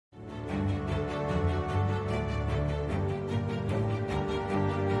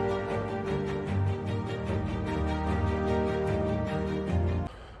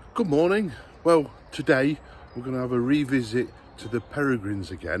Good morning. Well, today we're going to have a revisit to the Peregrines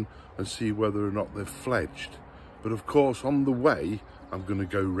again and see whether or not they've fledged. But of course, on the way, I'm going to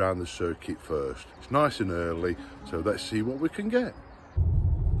go round the circuit first. It's nice and early, so let's see what we can get.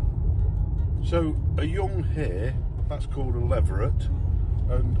 So a young hare, that's called a leveret,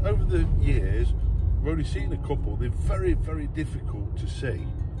 and over the years we've only seen a couple. They're very, very difficult to see,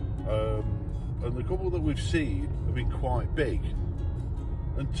 and the couple that we've seen have been quite big.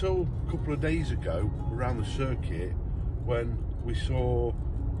 Until a couple of days ago around the circuit when we saw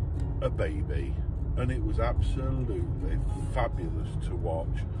a baby, and it was absolutely fabulous to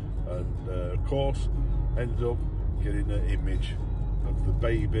watch, and of course ended up getting an image of the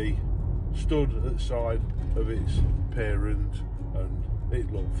baby stood at the side of its parent, and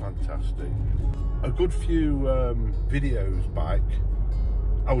it looked fantastic. A good few videos back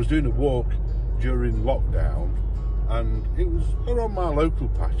I was doing a walk during lockdown, and it was around my local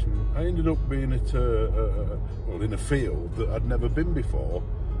patch, and I ended up being at in a field that I'd never been before,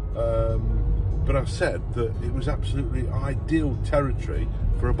 but I said that it was absolutely ideal territory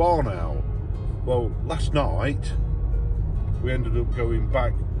for a barn owl. Well, last night we ended up going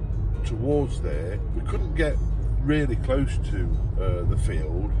back towards there. We couldn't get really close to the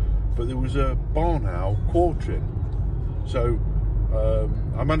field, but there was a barn owl quartering, so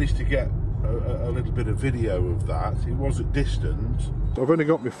I managed to get a little bit of video of that. It was at distance. I've only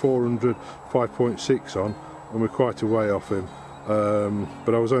got my 400 5.6 on, and we're quite a way off him,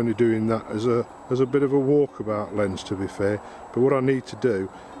 but I was only doing that as a bit of a walkabout lens, to be fair. But what I need to do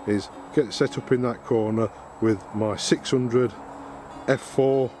is get set up in that corner with my 600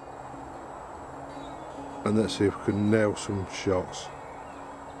 f4, and let's see if we can nail some shots.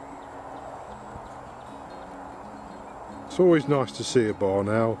 It's always nice to see a barn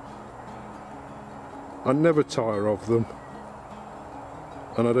owl. I never tire of them,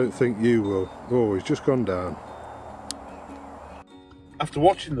 and I don't think you will. Oh, he's just gone down. After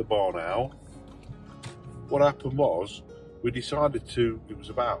watching the barn owl, what happened was we decided to, it was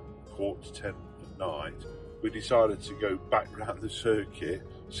about 10:15 at night, we decided to go back round the circuit,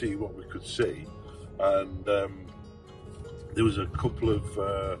 see what we could see, and there was a couple of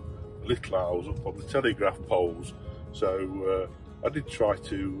little owls up on the telegraph poles, so I did try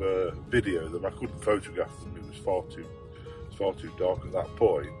to video them. I couldn't photograph them, it was far too dark at that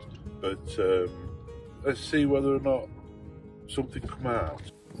point, but let's see whether or not something come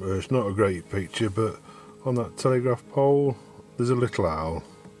out. Well, it's not a great picture, but on that telegraph pole there's a little owl.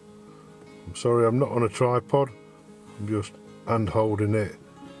 I'm sorry, I'm not on a tripod, I'm just hand holding it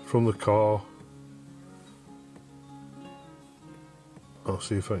from the car. I'll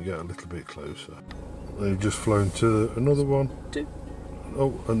see if I can get a little bit closer. They've just flown to another one.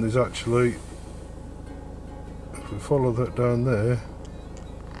 Oh, and there's actually, if we follow that down there,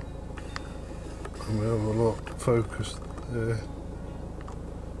 and we have a look, focus there,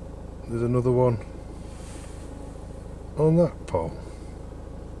 there's another one on that pole.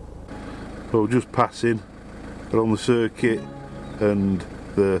 So just passing along the circuit, and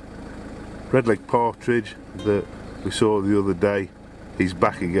the red-legged partridge that we saw the other day, he's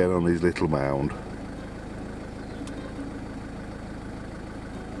back again on his little mound.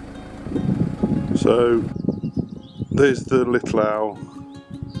 So there's the little owl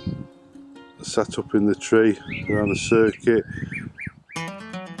sat up in the tree around the circuit.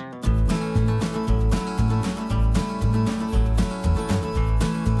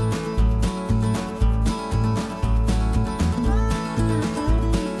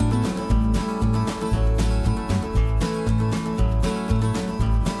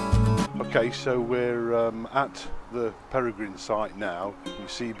 Okay, so we're at the Peregrine site now. You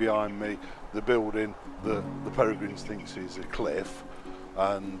see behind me the building that the Peregrines thinks is a cliff,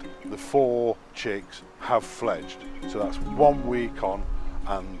 and the 4 chicks have fledged. So that's 1 week on,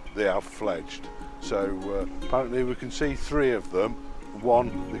 and they have fledged. So apparently we can see 3 of them.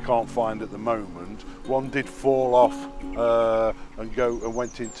 1 they can't find at the moment. 1 did fall off and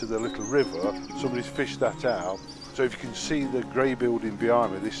went into the little river. Somebody's fished that out. So if you can see the grey building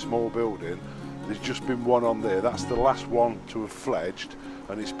behind me, this small building, there's just been 1 on there. That's the last one to have fledged,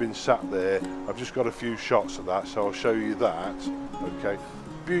 and it's been sat there. I've just got a few shots of that, so I'll show you that. Okay,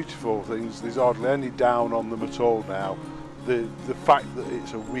 beautiful things. There's hardly any down on them at all now. The fact that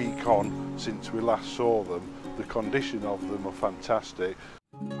it's a week on since we last saw them, the condition of them are fantastic.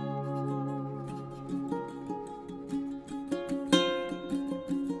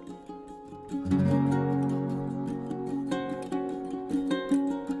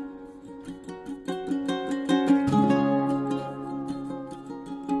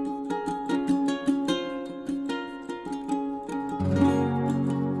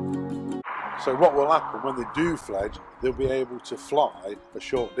 So what will happen when they do fledge, they'll be able to fly a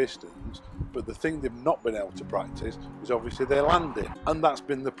short distance, but the thing they've not been able to practice is obviously their landing. And that's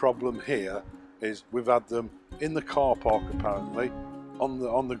been the problem here, is we've had them in the car park apparently,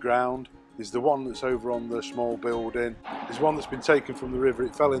 on the ground. There's the one that's over on the small building. There's one that's been taken from the river,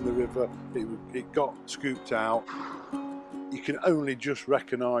 it fell in the river, it got scooped out. You can only just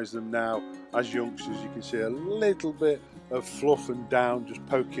recognise them now as youngsters. You can see a little bit of fluff and down just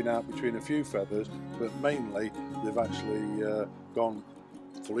poking out between a few feathers, but mainly they've actually gone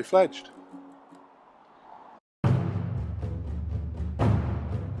fully fledged.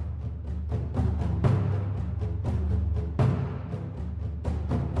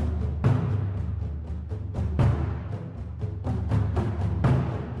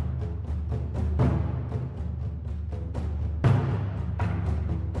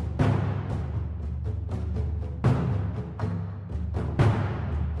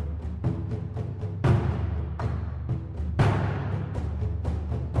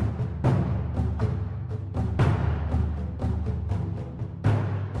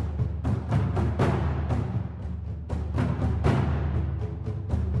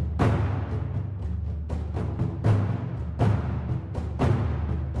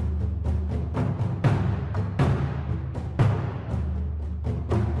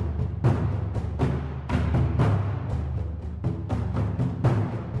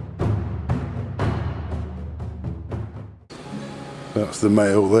 That's the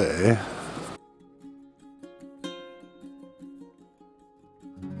male there.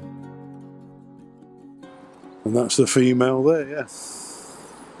 And that's the female there, yeah.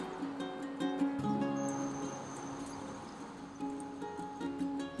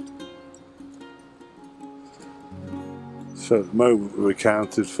 So at the moment we've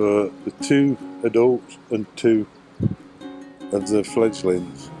accounted for the 2 adults and 2 of the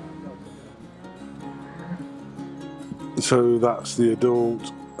fledglings. So that's the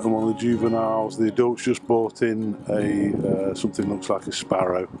adult and one of the juveniles. The adult's just brought in a something looks like a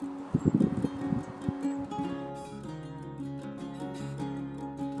sparrow.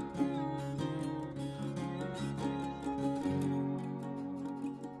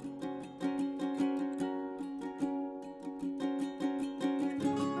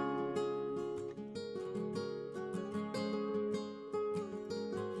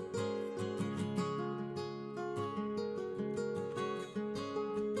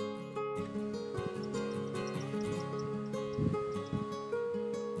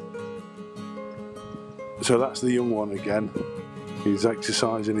 So that's the young one again. He's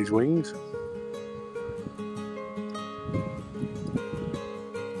exercising his wings.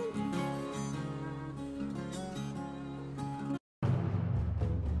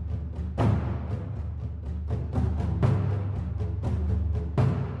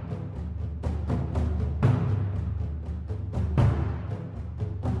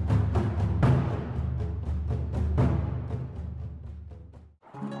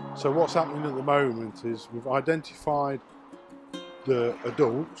 So what's happening at the moment is we've identified the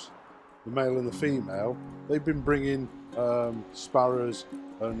adults, the male and the female. They've been bringing sparrows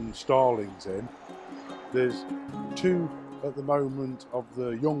and starlings in. There's 2 at the moment of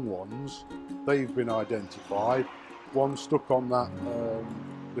the young ones. They've been identified. One stuck on that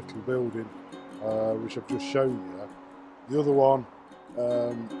little building which I've just shown you. The other one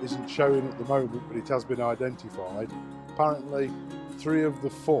isn't showing at the moment, but it has been identified. Apparently 3 of the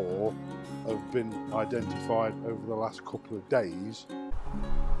 4 have been identified over the last couple of days.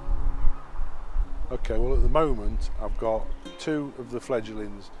 Okay, well at the moment I've got 2 of the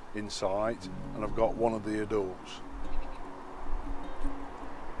fledglings in sight and I've got 1 of the adults.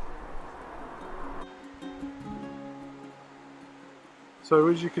 So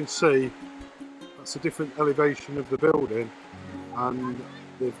as you can see, that's a different elevation of the building and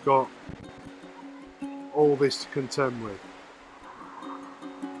they've got all this to contend with.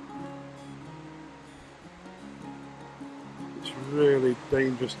 It's really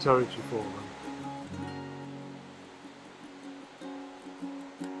dangerous territory for them.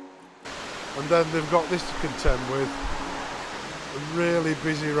 And then they've got this to contend with, a really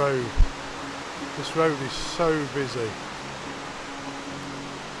busy road. This road is so busy.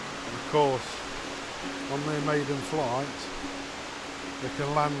 And of course, on their maiden flight, they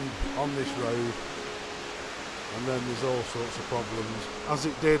can land on this road and then there's all sorts of problems, as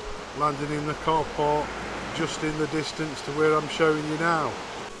it did landing in the car park just in the distance to where I'm showing you now.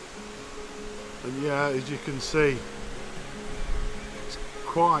 And yeah, as you can see, it's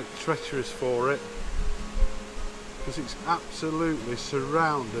quite treacherous for it because it's absolutely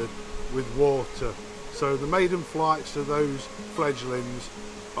surrounded with water. So the maiden flights of those fledglings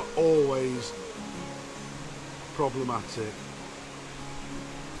are always problematic.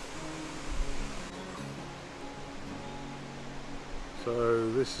 So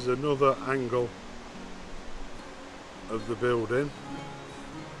this is another angle of the building,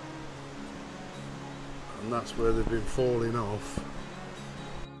 and that's where they've been falling off.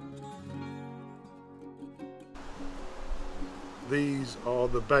 These are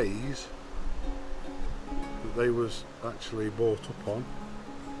the bays that they was actually brought up on.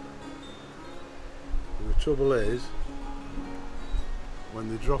 And the trouble is, when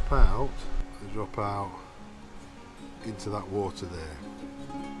they drop out into that water there.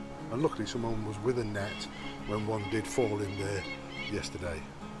 And luckily someone was with a net when one did fall in there yesterday.